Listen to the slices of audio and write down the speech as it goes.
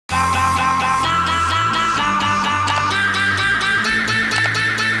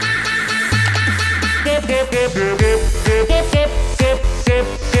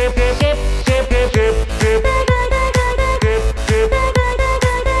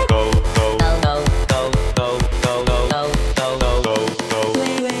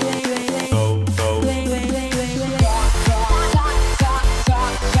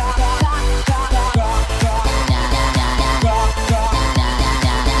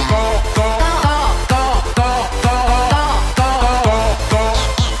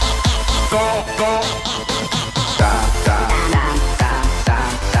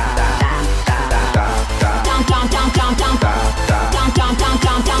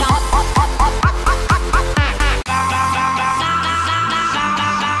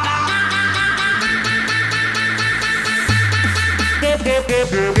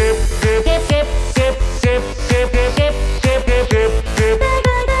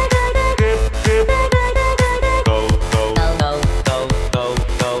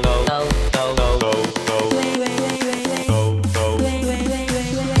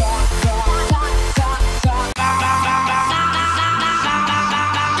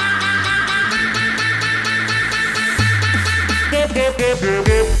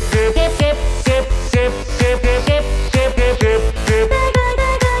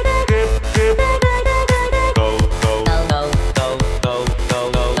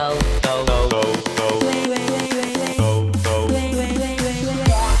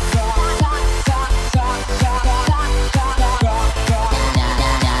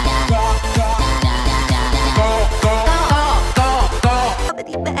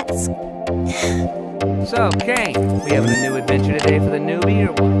So, Caine, we having a new adventure today for the newbie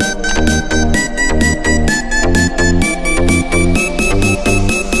or what?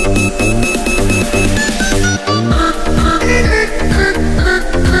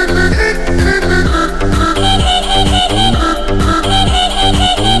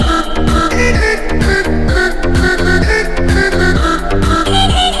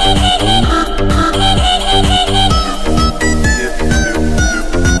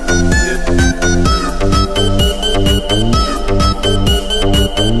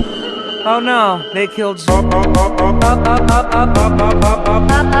 Oh no, they killed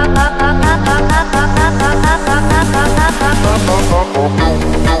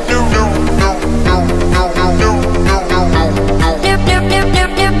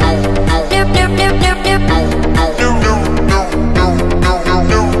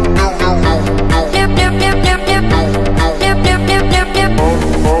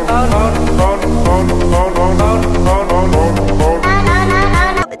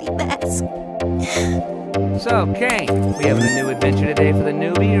So, Caine, we having a new adventure today for the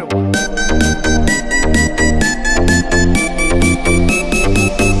newbie or what?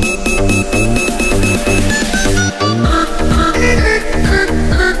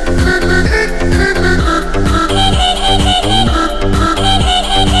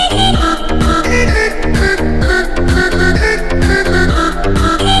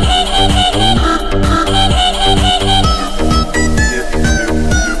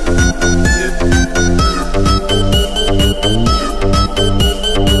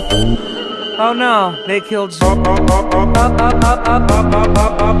 Oh no, they killed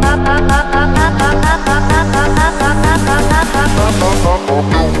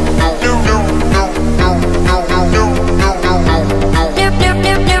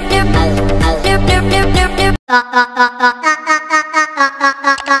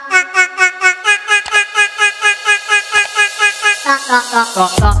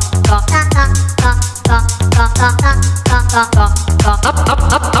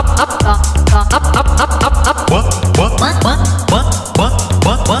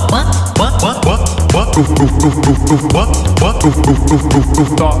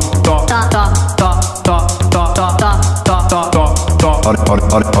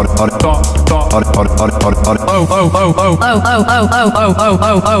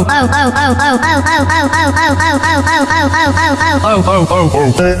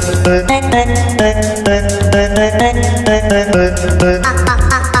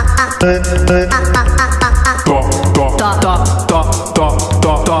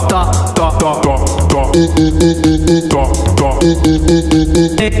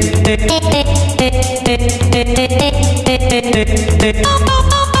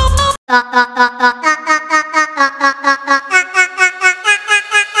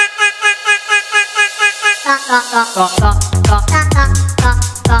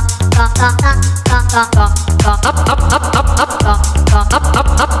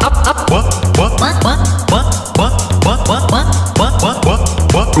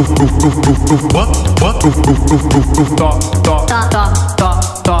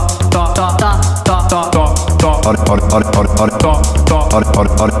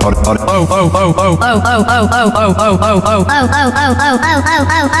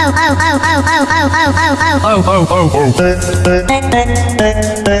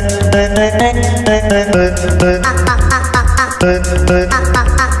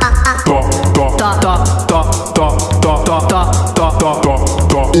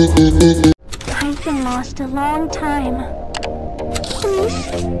I've been lost a long time. Please,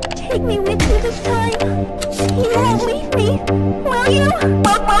 take me with you this time. You won't leave me, will you?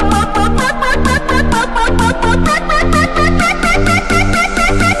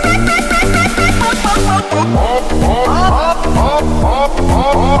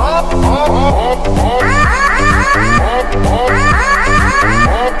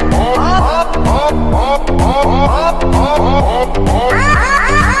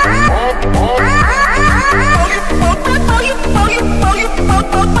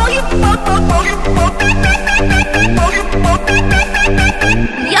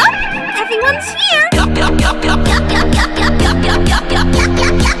 Yup, everyone's here. Yup.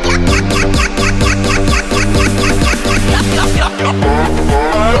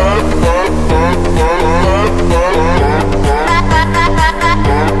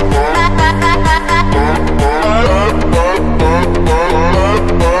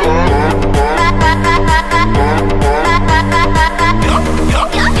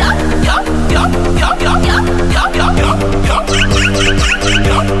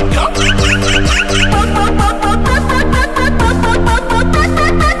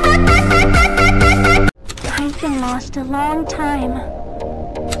 lost a long time.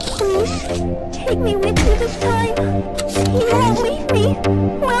 Please, take me with you this time. You won't leave me,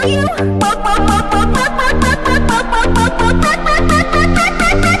 will you?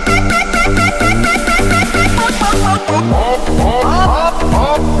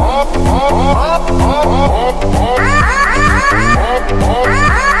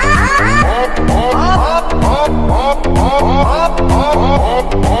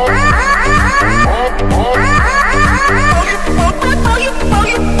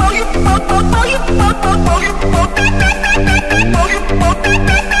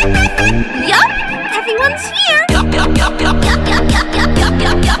 Yup, everyone's here.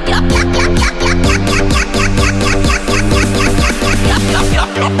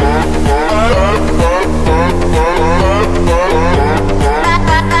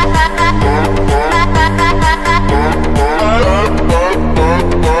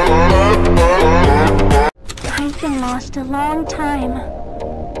 I've been lost a long time.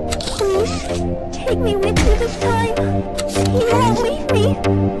 Please, take me with you this time. You won't leave me,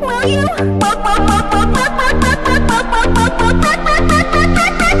 will you?